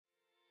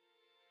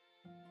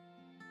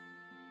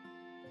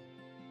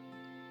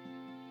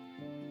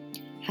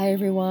Hi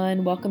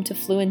everyone, welcome to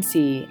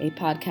Fluency, a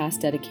podcast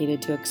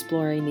dedicated to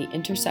exploring the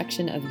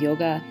intersection of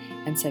yoga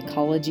and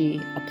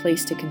psychology, a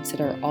place to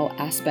consider all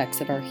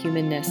aspects of our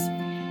humanness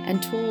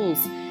and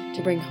tools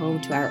to bring home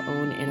to our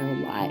own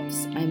inner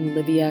lives. I'm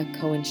Livia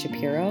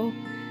Cohen-Shapiro.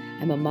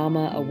 I'm a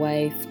mama, a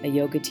wife, a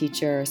yoga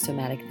teacher, a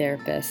somatic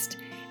therapist,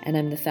 and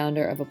I'm the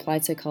founder of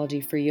Applied Psychology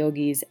for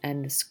Yogis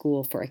and the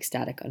School for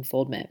Ecstatic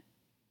Unfoldment.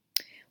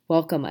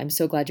 Welcome, I'm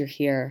so glad you're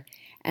here.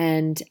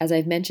 And as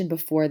I've mentioned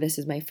before, this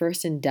is my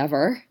first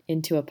endeavor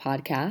into a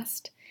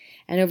podcast.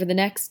 And over the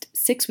next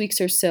 6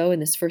 weeks or so in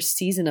this first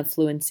season of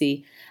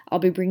Fluency, I'll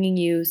be bringing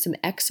you some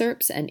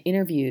excerpts and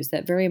interviews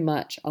that very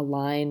much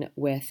align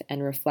with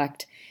and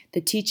reflect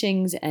the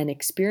teachings and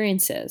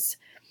experiences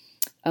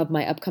of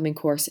my upcoming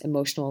course,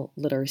 Emotional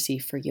Literacy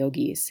for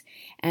Yogis.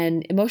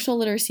 And Emotional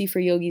Literacy for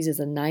Yogis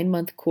is a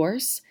 9-month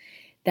course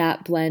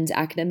that blends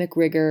academic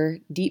rigor,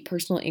 deep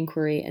personal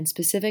inquiry, and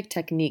specific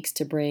techniques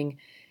to bring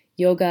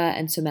yoga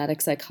and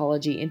somatic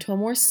psychology into a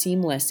more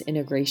seamless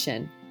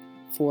integration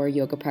for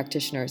yoga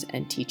practitioners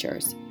and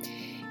teachers.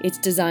 It's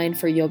designed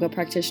for yoga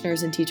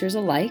practitioners and teachers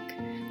alike,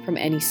 from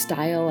any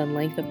style and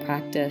length of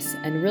practice,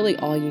 and really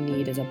all you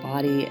need is a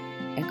body,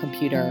 a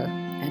computer,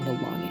 and a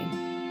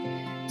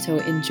longing. So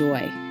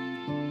enjoy.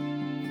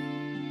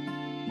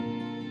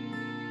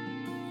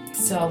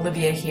 So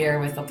Olivia here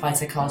with Applied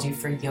Psychology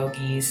for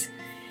Yogis.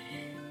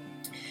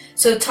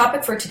 So the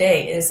topic for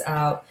today is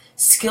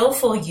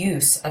skillful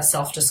use of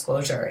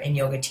self-disclosure in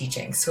yoga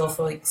teaching,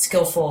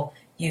 skillful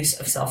use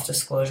of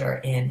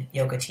self-disclosure in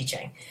yoga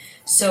teaching.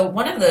 So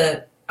one of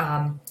the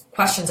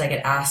questions I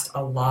get asked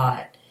a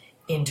lot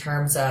in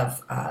terms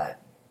of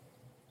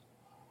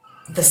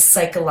the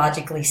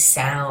psychologically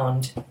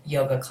sound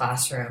yoga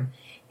classroom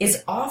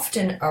is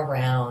often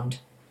around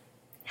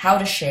how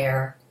to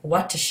share,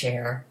 what to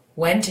share,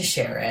 when to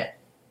share it,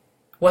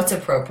 what's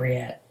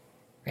appropriate,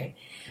 right?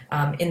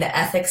 In the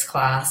ethics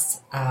class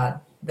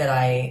that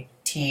I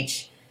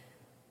teach,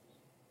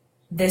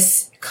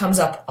 this comes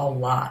up a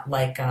lot,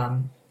 like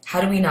how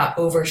do we not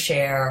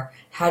overshare?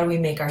 How do we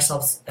make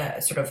ourselves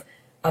sort of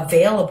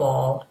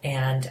available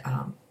and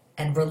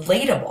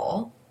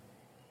relatable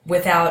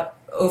without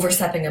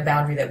overstepping a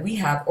boundary that we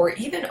have, or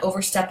even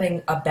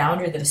overstepping a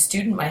boundary that a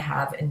student might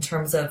have in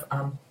terms of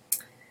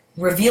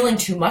revealing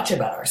too much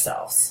about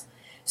ourselves.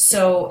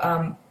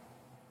 So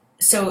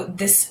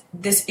this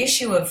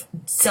issue of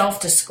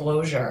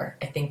self-disclosure,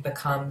 I think,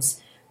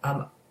 becomes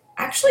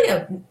actually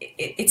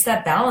it's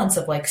that balance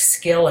of like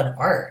skill and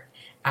art,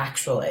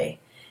 actually.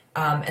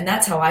 And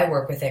that's how I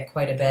work with it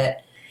quite a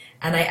bit.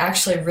 And I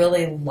actually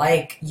really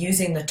like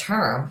using the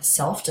term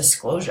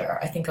self-disclosure.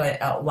 I think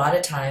a lot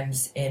of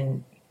times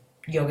in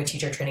yoga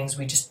teacher trainings,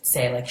 we just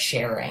say like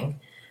sharing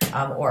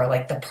or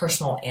like the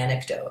personal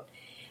anecdote.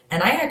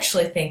 And I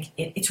actually think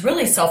it's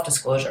really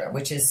self-disclosure,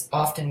 which is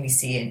often we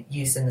see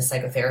used in the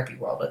psychotherapy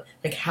world.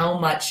 Like how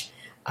much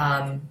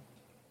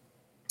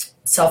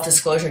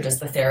self-disclosure does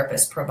the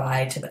therapist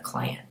provide to the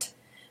client?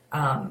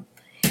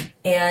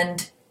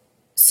 And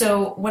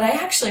so what I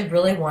actually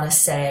really want to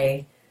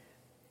say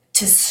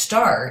to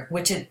start,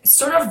 which it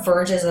sort of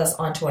verges us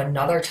onto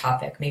another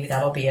topic, maybe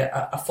that'll be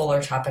a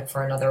fuller topic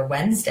for another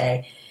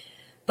Wednesday,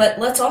 but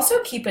let's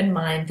also keep in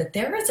mind that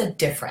there is a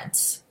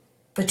difference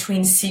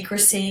between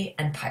secrecy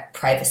and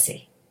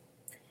privacy.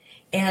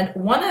 And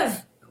one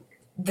of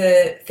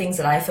the things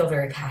that I feel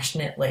very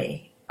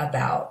passionately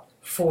about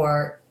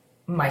for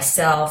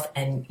myself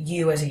and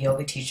you as a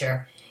yoga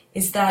teacher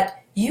is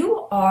that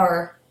you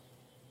are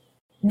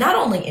not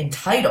only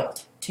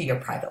entitled to your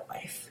private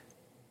life,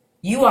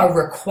 you are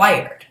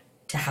required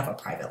to have a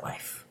private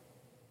life.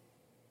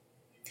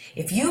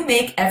 If you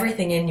make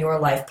everything in your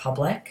life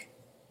public,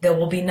 there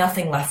will be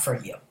nothing left for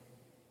you.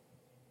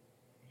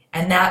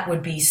 And that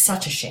would be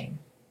such a shame,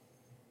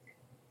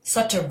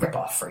 such a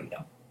ripoff for you.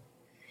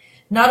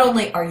 Not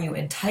only are you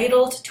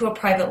entitled to a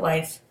private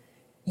life,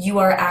 you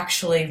are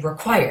actually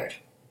required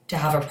to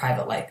have a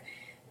private life.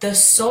 The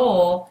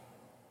soul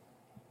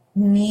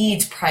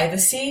needs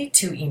privacy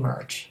to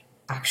emerge,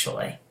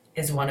 actually,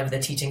 is one of the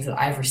teachings that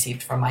I've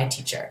received from my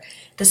teacher.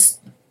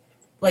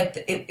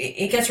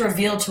 It gets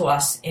revealed to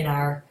us in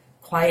our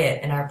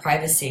quiet, in our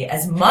privacy,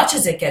 as much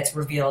as it gets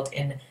revealed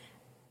in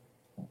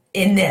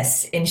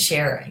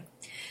sharing.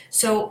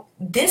 So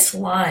this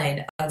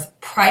line of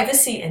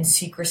privacy and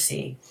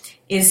secrecy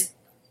is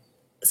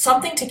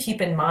something to keep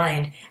in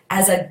mind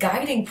as a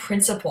guiding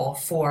principle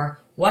for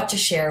what to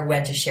share,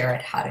 when to share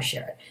it, how to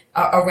share it,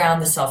 around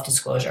the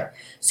self-disclosure.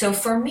 So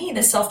for me,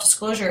 the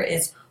self-disclosure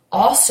is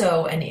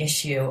also an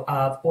issue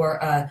of, or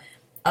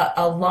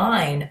a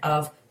line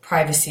of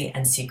privacy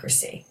and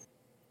secrecy.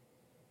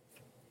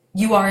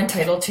 You are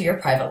entitled to your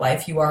private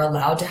life. You are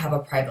allowed to have a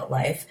private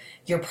life.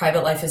 Your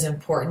private life is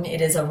important.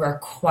 It is a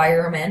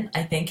requirement,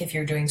 I think, if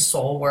you're doing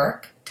soul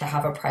work, to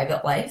have a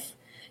private life,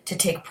 to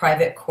take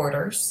private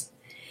quarters.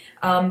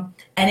 And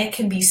it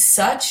can be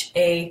such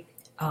a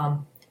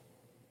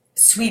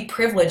sweet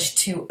privilege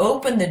to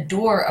open the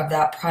door of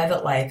that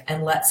private life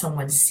and let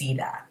someone see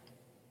that.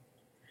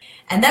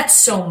 And that's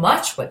so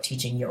much what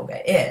teaching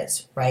yoga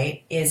is,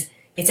 right? Is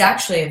It's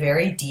actually a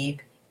very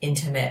deep,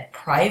 intimate,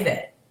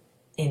 private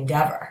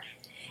endeavor.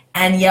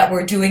 And yet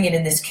we're doing it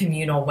in this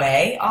communal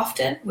way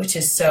often, which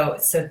is so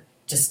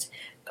just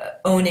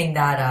owning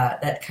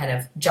that kind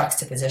of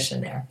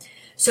juxtaposition there.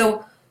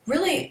 So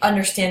really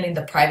understanding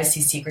the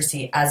privacy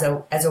secrecy as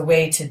a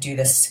way to do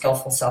this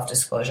skillful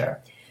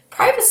self-disclosure.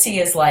 Privacy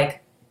is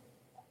like,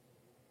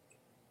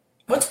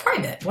 what's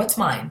private? What's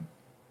mine?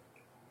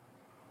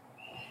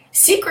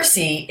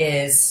 Secrecy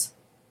is,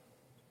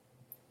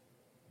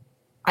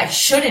 I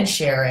shouldn't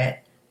share it.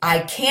 I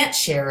can't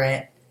share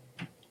it.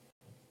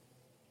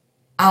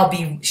 I'll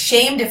be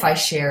shamed if I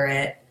share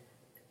it.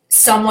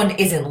 Someone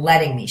isn't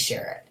letting me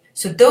share it.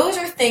 So those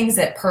are things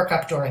that perk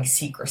up during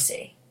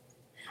secrecy.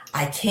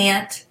 I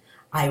can't,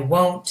 I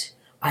won't,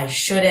 I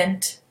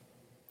shouldn't,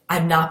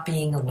 I'm not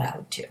being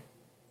allowed to.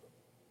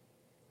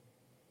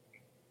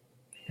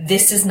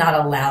 This is not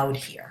allowed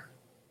here.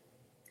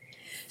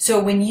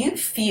 So when you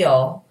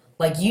feel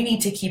like you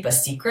need to keep a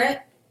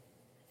secret,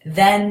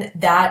 then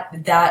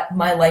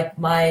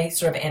my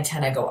sort of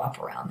antenna go up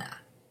around that.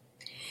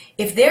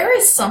 If there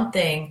is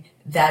something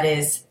that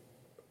is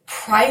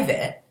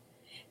private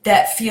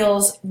that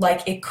feels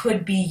like it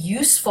could be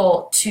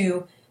useful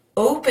to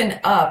open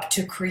up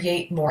to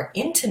create more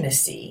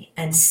intimacy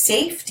and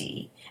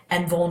safety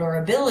and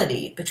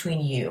vulnerability between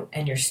you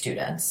and your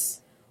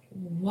students,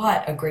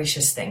 what a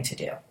gracious thing to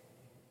do.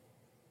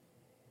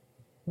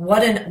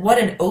 What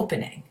an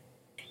opening.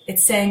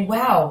 It's saying,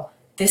 wow,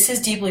 this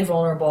is deeply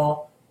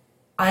vulnerable.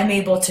 I'm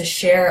able to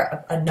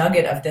share a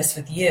nugget of this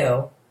with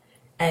you,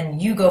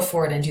 and you go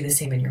forward and do the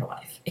same in your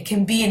life. It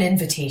can be an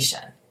invitation.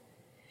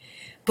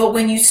 But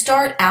when you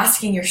start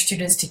asking your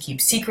students to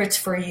keep secrets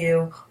for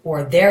you,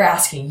 or they're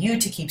asking you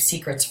to keep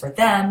secrets for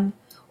them,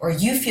 or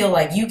you feel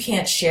like you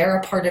can't share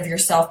a part of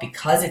yourself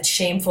because it's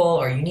shameful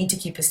or you need to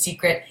keep a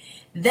secret,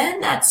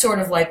 then that's sort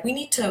of like, we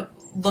need to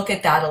look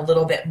at that a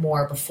little bit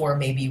more before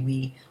maybe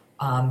we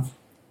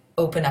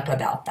open up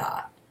about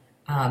that.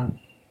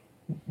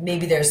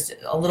 Maybe there's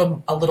a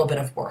little bit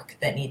of work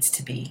that needs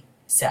to be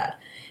said.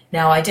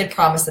 Now, I did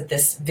promise that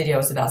this video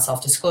is about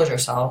self-disclosure,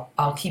 so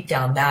I'll keep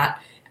down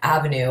that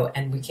avenue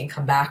and we can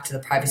come back to the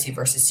privacy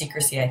versus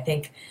secrecy. I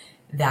think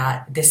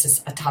that this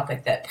is a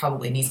topic that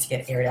probably needs to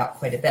get aired out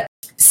quite a bit.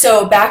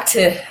 So back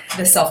to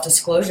the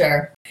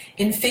self-disclosure.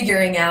 In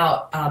figuring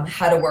out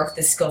how to work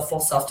this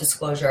skillful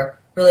self-disclosure,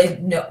 really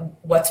know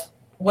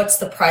what's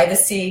the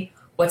privacy,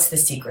 what's the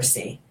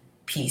secrecy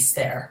piece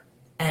there.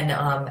 And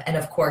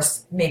of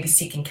course, maybe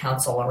seeking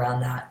counsel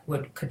around that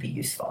could be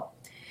useful.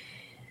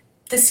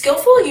 The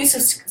skillful use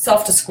of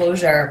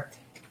self-disclosure,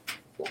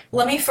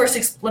 let me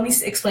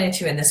explain it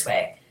to you in this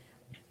way.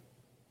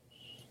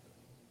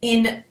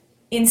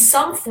 In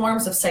some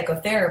forms of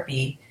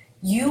psychotherapy,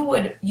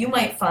 you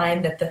might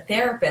find that the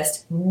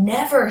therapist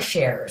never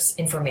shares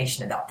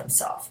information about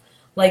themselves.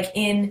 Like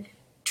in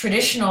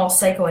traditional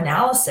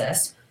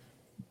psychoanalysis,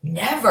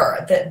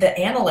 never, the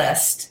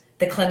analyst,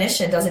 the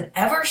clinician doesn't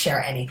ever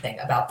share anything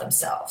about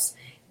themselves.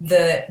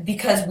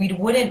 Because we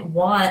wouldn't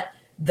want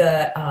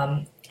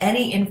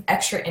any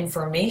extra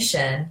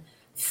information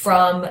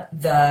from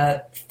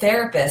the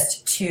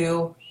therapist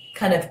to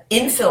kind of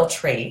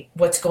infiltrate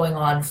what's going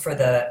on for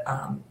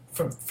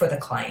the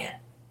client.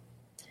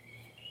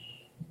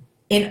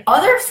 In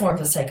other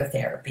forms of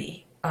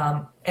psychotherapy,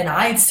 and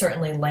I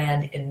certainly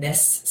land in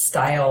this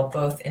style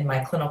both in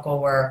my clinical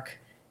work,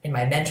 in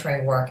my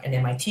mentoring work, and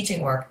in my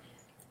teaching work,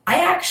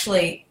 I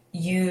actually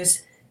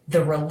use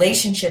the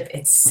relationship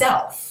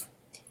itself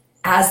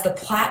as the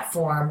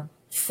platform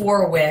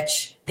for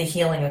which the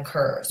healing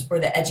occurs or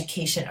the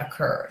education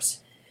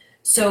occurs.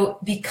 So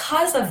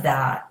because of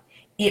that,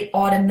 it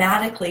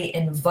automatically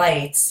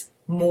invites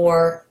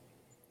more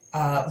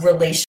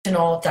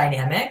relational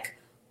dynamic,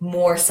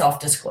 more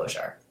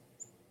self-disclosure.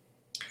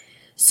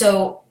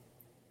 So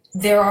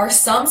there are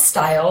some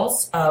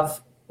styles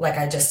of, like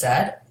I just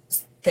said,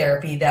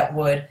 therapy that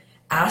would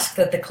ask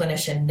that the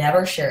clinician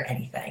never share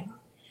anything.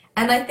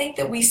 And I think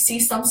that we see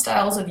some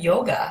styles of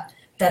yoga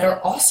that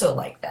are also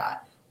like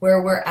that,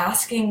 where we're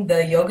asking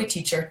the yoga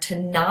teacher to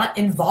not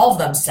involve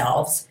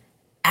themselves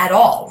at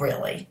all,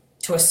 really,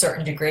 to a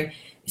certain degree,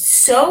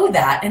 so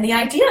that, and the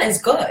idea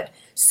is good,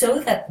 so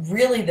that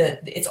really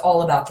it's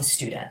all about the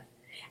student,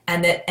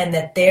 and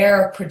that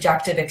their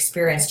projective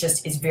experience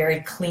just is very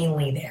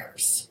cleanly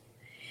theirs.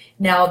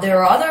 Now,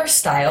 there are other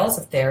styles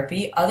of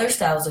therapy, other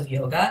styles of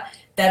yoga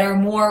that are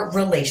more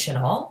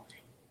relational.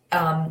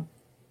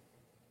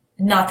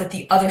 Not that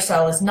the other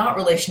style is not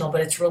relational,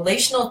 but it's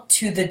relational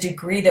to the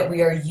degree that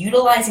we are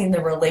utilizing the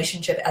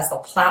relationship as the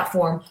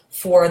platform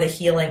for the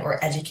healing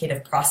or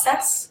educative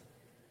process.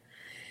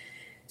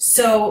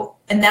 So,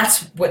 and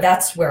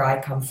that's where I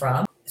come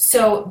from.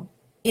 So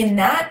in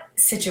that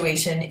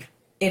situation,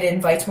 it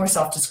invites more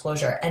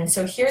self-disclosure. And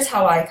so here's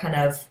how I kind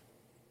of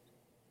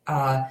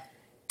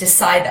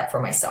decide that for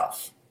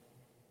myself.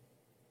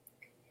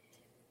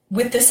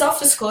 With the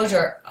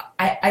self-disclosure,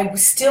 I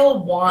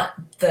still want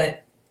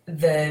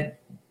the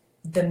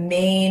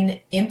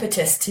main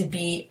impetus to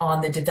be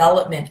on the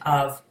development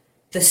of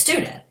the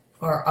student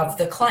or of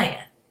the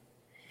client.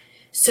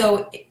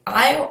 So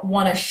I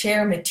want to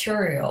share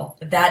material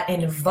that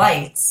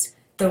invites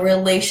the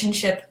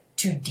relationship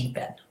to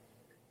deepen.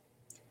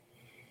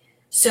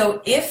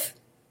 So if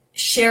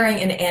sharing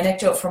an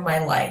anecdote from my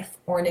life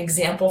or an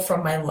example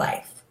from my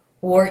life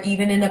or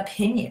even an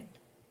opinion,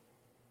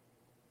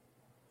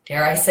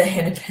 dare I say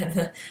an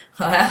opinion,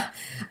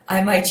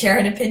 I might share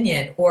an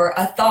opinion or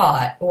a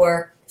thought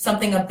or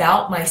something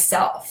about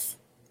myself.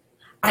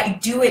 I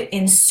do it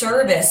in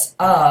service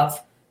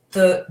of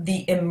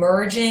the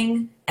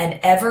emerging and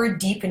ever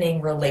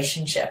deepening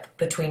relationship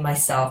between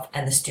myself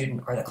and the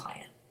student or the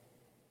client.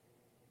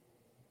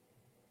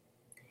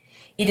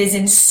 It is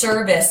in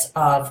service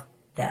of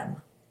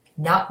them,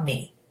 not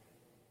me.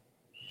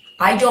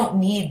 I don't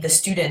need the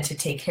student to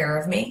take care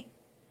of me.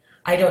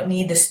 I don't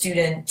need the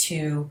student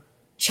to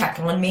check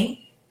on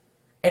me.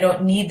 I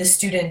don't need the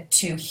student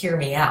to hear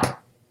me out.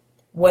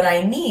 What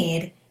I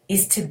need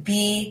is to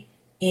be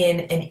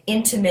in an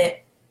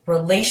intimate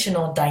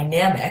relational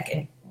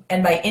dynamic.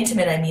 And by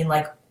intimate, I mean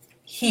like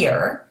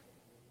here,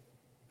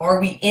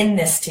 are we in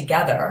this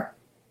together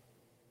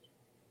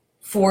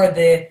for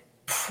the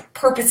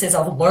purposes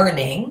of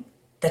learning?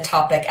 The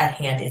topic at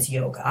hand is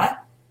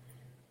yoga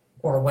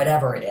or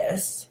whatever it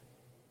is.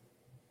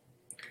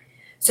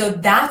 So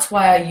that's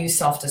why I use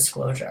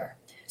self-disclosure.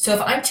 So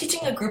if I'm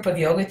teaching a group of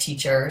yoga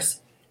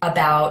teachers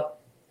about,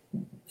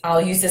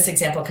 I'll use this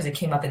example because it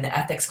came up in the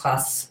ethics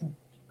class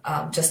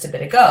just a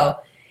bit ago.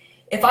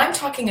 If I'm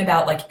talking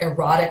about like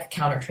erotic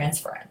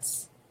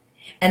countertransference,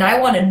 and I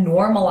want to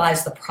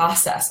normalize the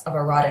process of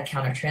erotic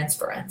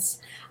countertransference,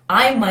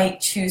 I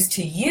might choose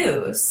to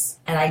use,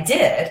 and I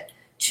did,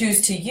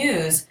 choose to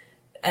use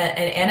an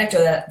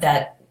anecdote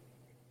that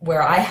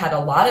where I had a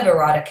lot of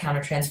erotic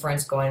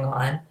countertransference going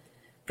on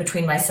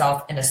between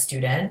myself and a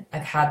student.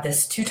 I've had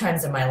this 2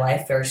 times in my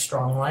life very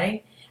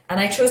strongly, and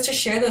I chose to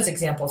share those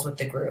examples with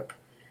the group.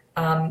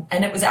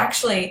 And it was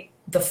actually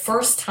the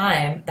first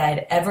time that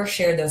I'd ever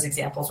shared those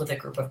examples with a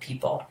group of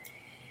people.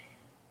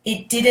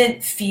 It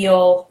didn't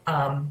feel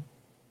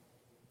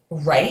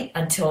right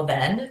until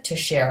then to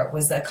share. It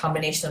was the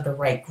combination of the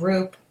right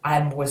group. I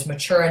was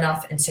mature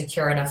enough and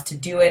secure enough to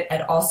do it.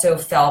 It also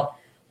felt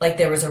like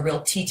there was a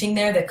real teaching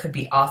there that could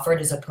be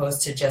offered as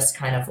opposed to just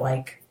kind of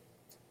like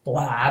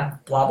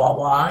blab, blah, blah,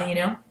 blah, you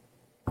know?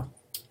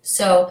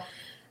 So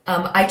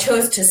I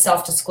chose to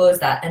self-disclose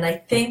that. And I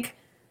think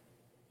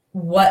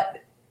my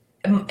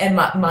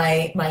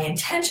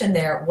intention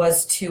there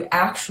was to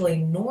actually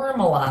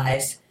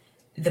normalize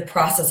the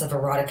process of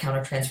erotic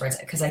countertransference,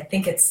 because I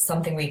think it's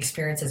something we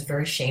experience as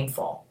very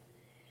shameful.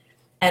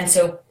 And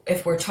so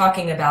if we're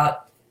talking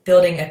about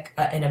building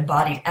an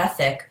embodied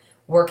ethic,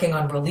 working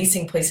on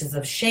releasing places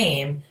of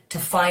shame to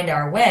find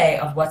our way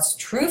of what's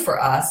true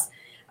for us,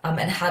 and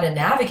how to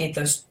navigate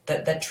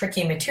that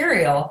tricky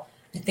material,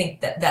 I think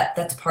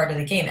that's part of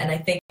the game. And I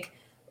think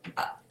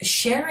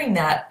sharing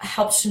that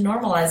helps to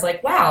normalize,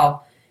 like,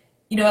 wow,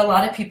 you know, a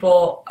lot of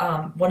people,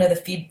 one of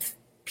the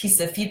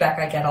pieces of feedback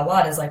I get a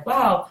lot is like,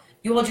 wow,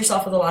 you hold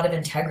yourself with a lot of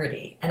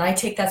integrity. And I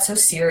take that so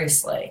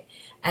seriously.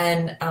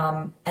 And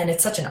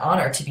it's such an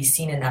honor to be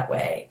seen in that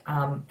way.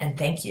 And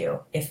thank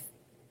you if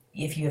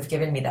you have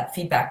given me that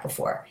feedback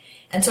before.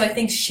 And so I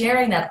think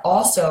sharing that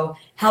also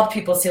helped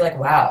people see like,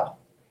 wow,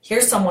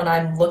 here's someone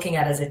I'm looking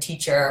at as a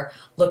teacher,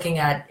 looking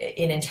at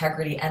in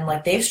integrity, and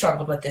like they've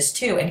struggled with this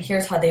too. And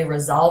here's how they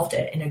resolved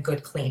it in a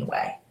good, clean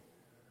way.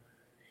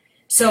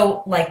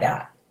 So like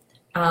that.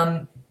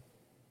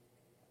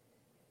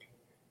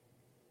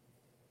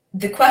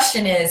 The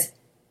question is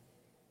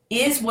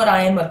what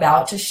I am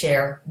about to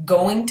share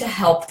going to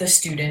help the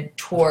student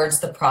towards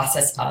the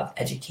process of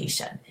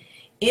education?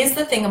 Is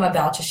the thing I'm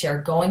about to share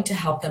going to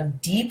help them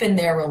deepen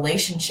their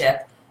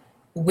relationship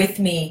with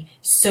me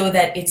so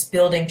that it's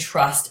building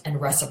trust and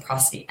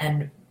reciprocity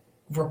and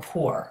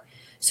rapport?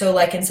 So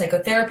like in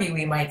psychotherapy,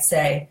 we might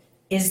say,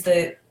 is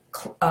the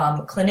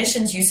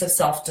clinician's use of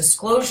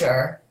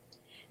self-disclosure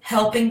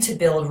helping to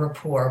build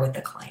rapport with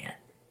the client?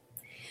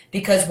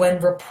 Because when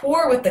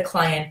rapport with the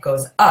client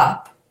goes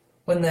up,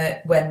 when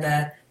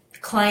the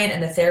client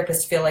and the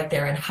therapist feel like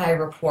they're in high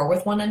rapport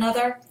with one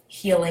another,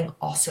 healing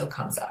also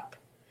comes up.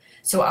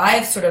 So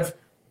I've sort of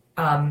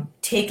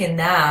taken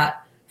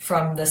that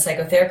from the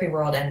psychotherapy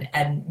world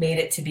and made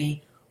it to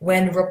be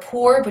when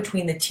rapport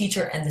between the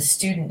teacher and the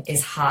student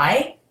is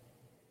high,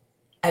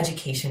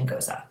 education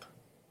goes up.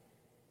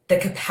 The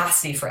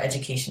capacity for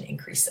education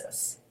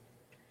increases.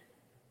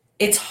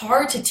 It's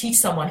hard to teach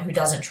someone who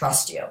doesn't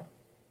trust you.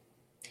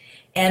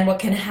 And what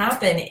can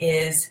happen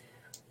is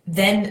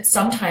then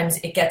sometimes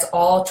it gets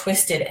all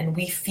twisted and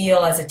we feel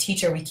as a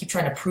teacher, we keep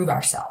trying to prove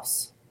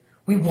ourselves.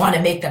 We want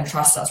to make them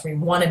trust us. We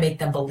want to make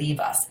them believe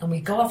us. And we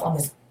go off on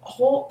this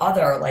whole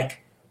other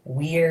like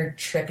weird,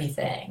 trippy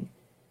thing.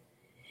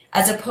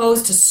 As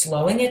opposed to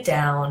slowing it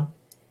down,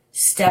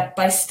 step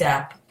by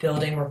step,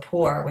 building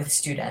rapport with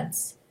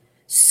students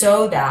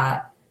so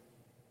that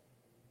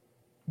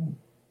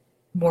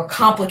more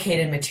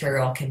complicated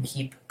material can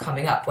keep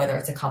coming up, whether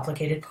it's a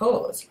complicated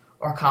pose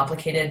or a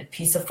complicated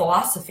piece of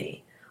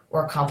philosophy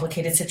or a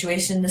complicated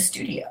situation in the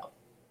studio.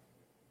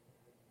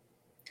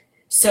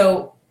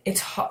 So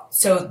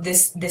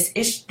these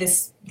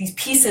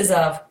pieces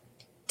of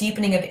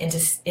deepening of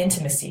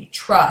intimacy,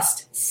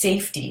 trust,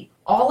 safety,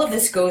 all of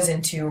this goes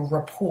into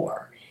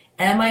rapport.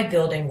 Am I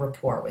building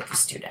rapport with the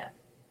student?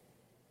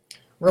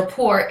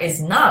 Rapport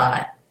is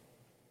not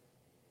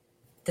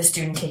the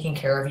student taking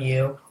care of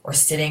you or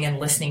sitting and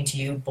listening to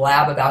you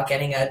blab about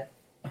getting a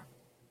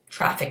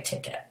traffic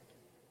ticket.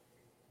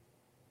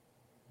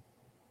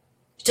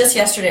 Just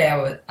yesterday,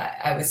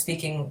 I was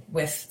speaking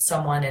with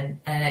someone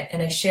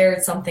and I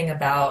shared something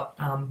about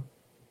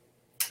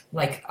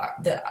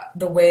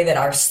the way that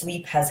our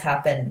sleep has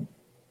happened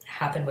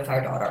with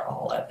our daughter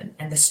Olive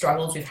and the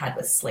struggles we've had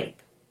with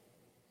sleep.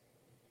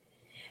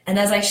 And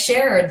as I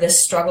shared this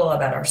struggle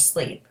about our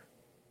sleep,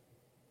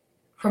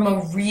 from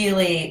a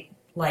really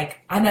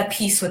I'm at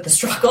peace with the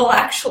struggle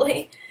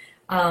actually.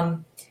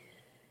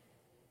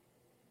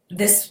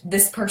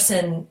 This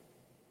person,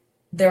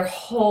 their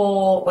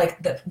whole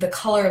the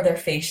color of their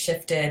face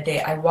shifted.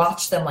 I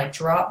watched them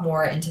drop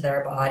more into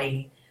their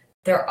body.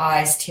 Their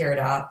eyes teared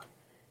up.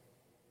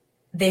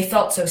 They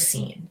felt so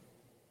seen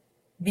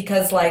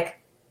because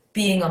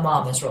being a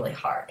mom is really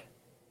hard,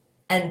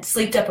 and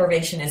sleep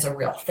deprivation is a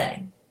real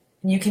thing.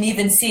 And you can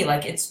even see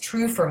it's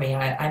true for me.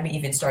 I'm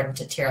even starting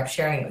to tear up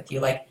sharing it with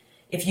you.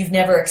 If you've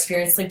never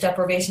experienced sleep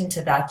deprivation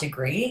to that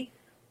degree,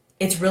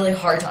 it's really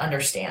hard to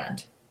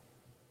understand.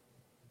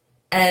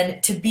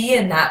 And to be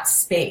in that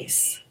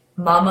space,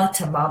 mama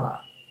to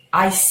mama,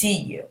 I see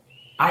you.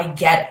 I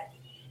get it.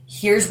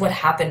 Here's what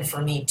happened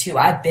for me too.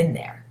 I've been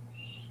there.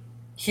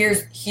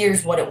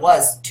 Here's what it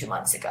was 2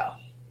 months ago.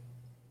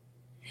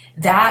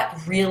 That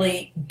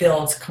really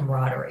builds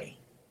camaraderie.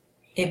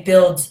 It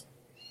builds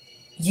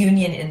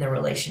union in the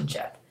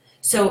relationship.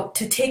 So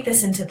to take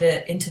this into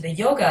the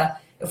yoga,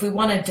 if we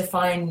want to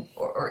define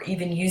or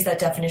even use that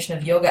definition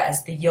of yoga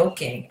as the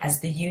yoking,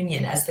 as the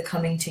union, as the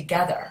coming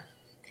together,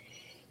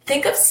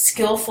 think of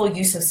skillful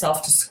use of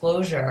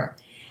self-disclosure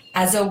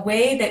as a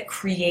way that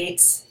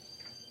creates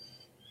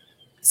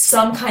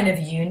some kind of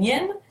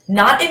union,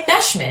 not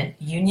enmeshment.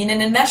 Union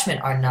and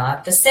enmeshment are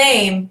not the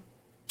same.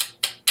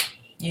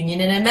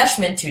 Union and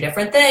enmeshment, two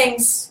different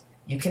things.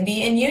 You can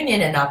be in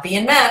union and not be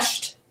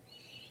enmeshed.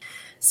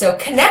 So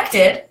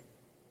connected,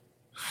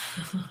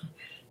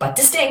 but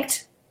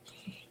distinct.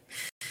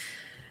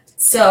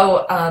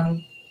 So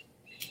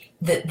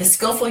the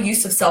skillful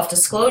use of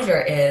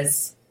self-disclosure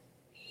is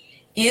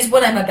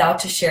what I'm about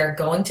to share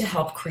going to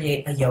help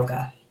create a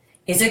yoga?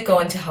 Is it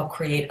going to help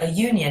create a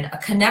union, a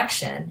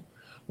connection,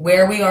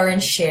 where we are in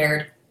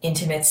shared,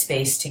 intimate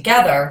space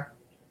together,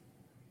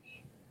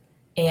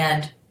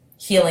 and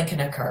healing can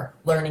occur,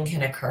 learning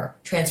can occur,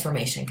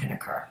 transformation can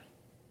occur?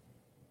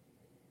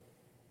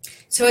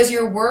 So as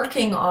you're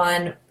working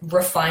on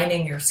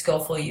refining your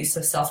skillful use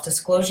of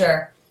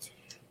self-disclosure,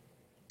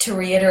 to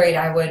reiterate,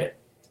 I would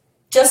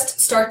just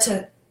start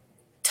to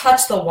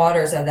touch the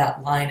waters of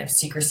that line of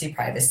secrecy,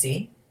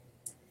 privacy,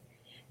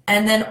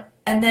 and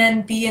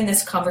then be in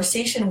this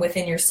conversation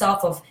within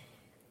yourself of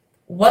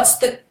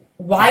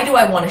why do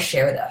I want to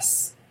share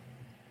this?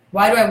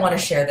 Why do I want to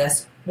share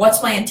this?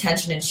 What's my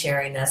intention in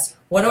sharing this?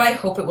 What do I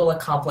hope it will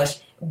accomplish?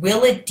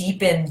 Will it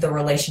deepen the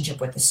relationship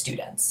with the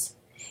students?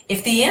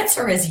 If the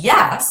answer is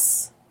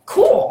yes,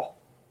 cool,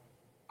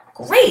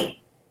 great.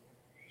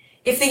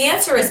 If the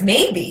answer is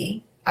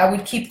maybe, I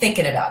would keep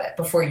thinking about it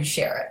before you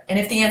share it. And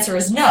if the answer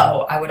is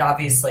no, I would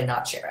obviously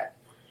not share it.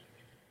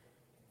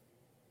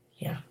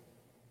 Yeah.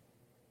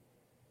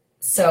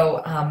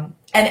 So,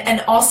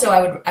 and also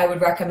I would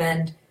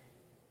recommend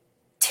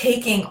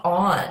taking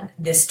on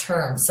this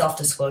term,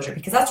 self-disclosure,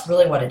 because that's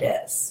really what it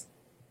is.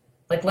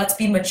 Let's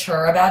be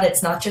mature about it.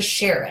 It's not just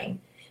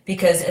sharing,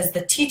 because as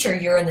the teacher,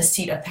 you're in the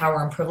seat of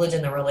power and privilege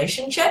in the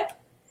relationship,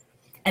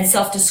 and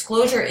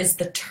self-disclosure is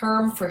the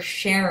term for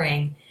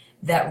sharing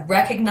that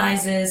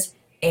recognizes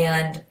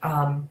and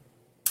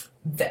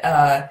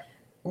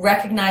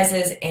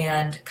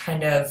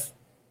kind of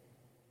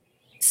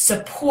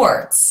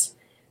supports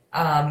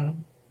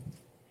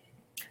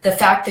the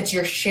fact that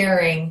you're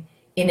sharing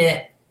in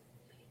an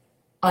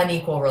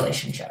unequal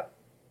relationship.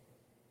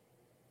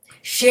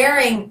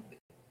 Sharing,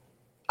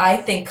 I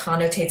think,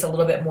 connotates a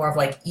little bit more of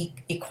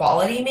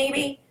equality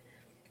maybe.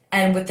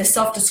 And with the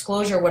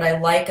self-disclosure, what I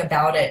like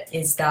about it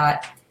is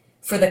that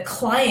for the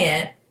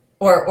client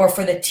or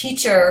for the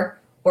teacher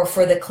or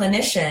for the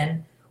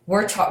clinician,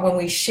 when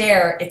we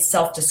share, it's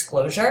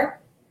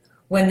self-disclosure.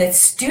 When the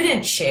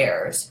student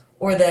shares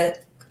or the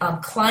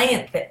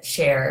client that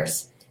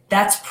shares,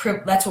 that's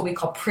what we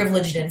call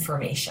privileged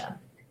information.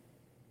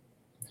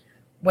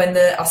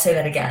 I'll say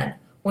that again.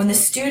 When the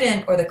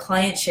student or the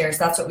client shares,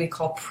 that's what we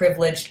call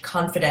privileged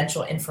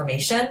confidential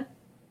information.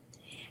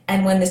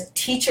 And when the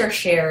teacher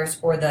shares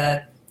or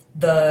the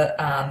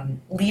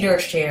leader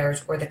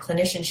shares or the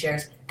clinician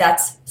shares,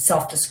 that's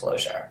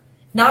self-disclosure.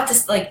 Not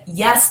just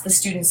yes, the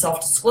student's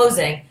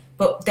self-disclosing,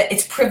 but that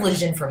it's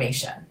privileged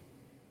information.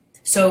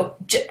 So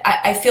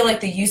I feel like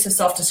the use of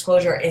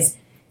self-disclosure is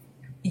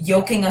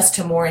yoking us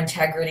to more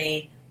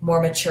integrity, more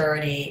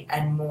maturity,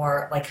 and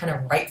more kind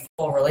of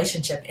rightful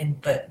relationship in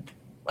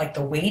like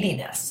the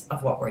weightiness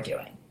of what we're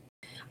doing.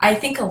 I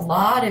think a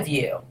lot of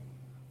you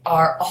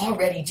are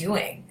already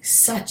doing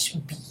such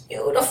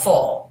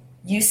beautiful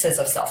uses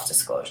of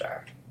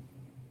self-disclosure.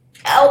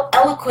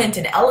 Eloquent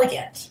and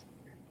elegant.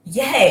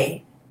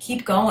 Yay,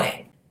 keep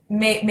going.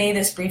 May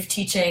this brief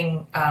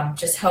teaching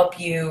just help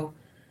you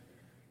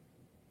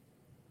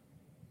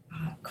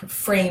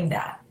frame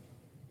that.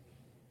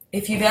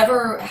 If you've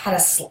ever had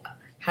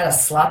a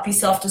sloppy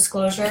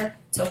self-disclosure,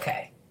 it's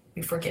okay.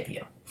 We forgive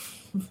you.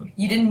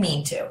 You didn't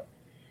mean to.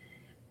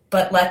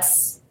 But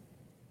let's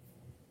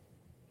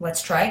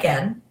try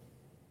again.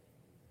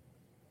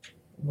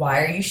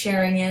 Why are you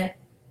sharing it?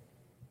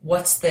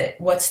 What's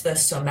the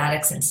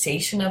somatic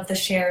sensation of the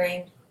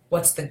sharing?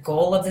 What's the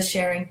goal of the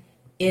sharing?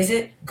 Is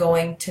it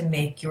going to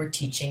make your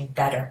teaching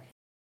better?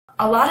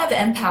 A lot of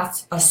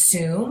empaths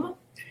assume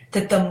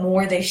that the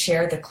more they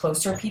share, the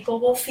closer people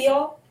will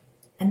feel,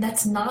 and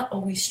that's not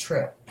always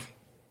true.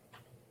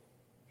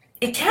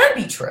 It can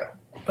be true,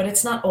 but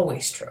it's not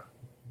always true.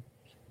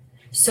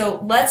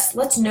 So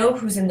let's know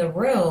who's in the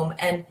room,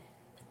 and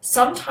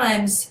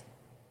sometimes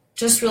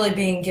just really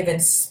being given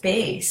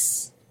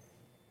space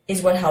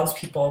is what helps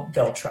people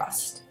build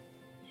trust.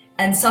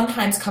 And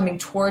sometimes coming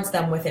towards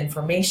them with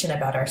information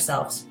about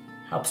ourselves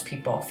helps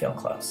people feel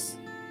close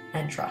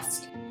and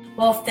trust.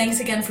 Well, thanks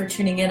again for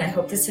tuning in. I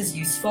hope this is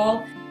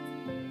useful.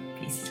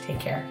 Peace. Take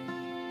care.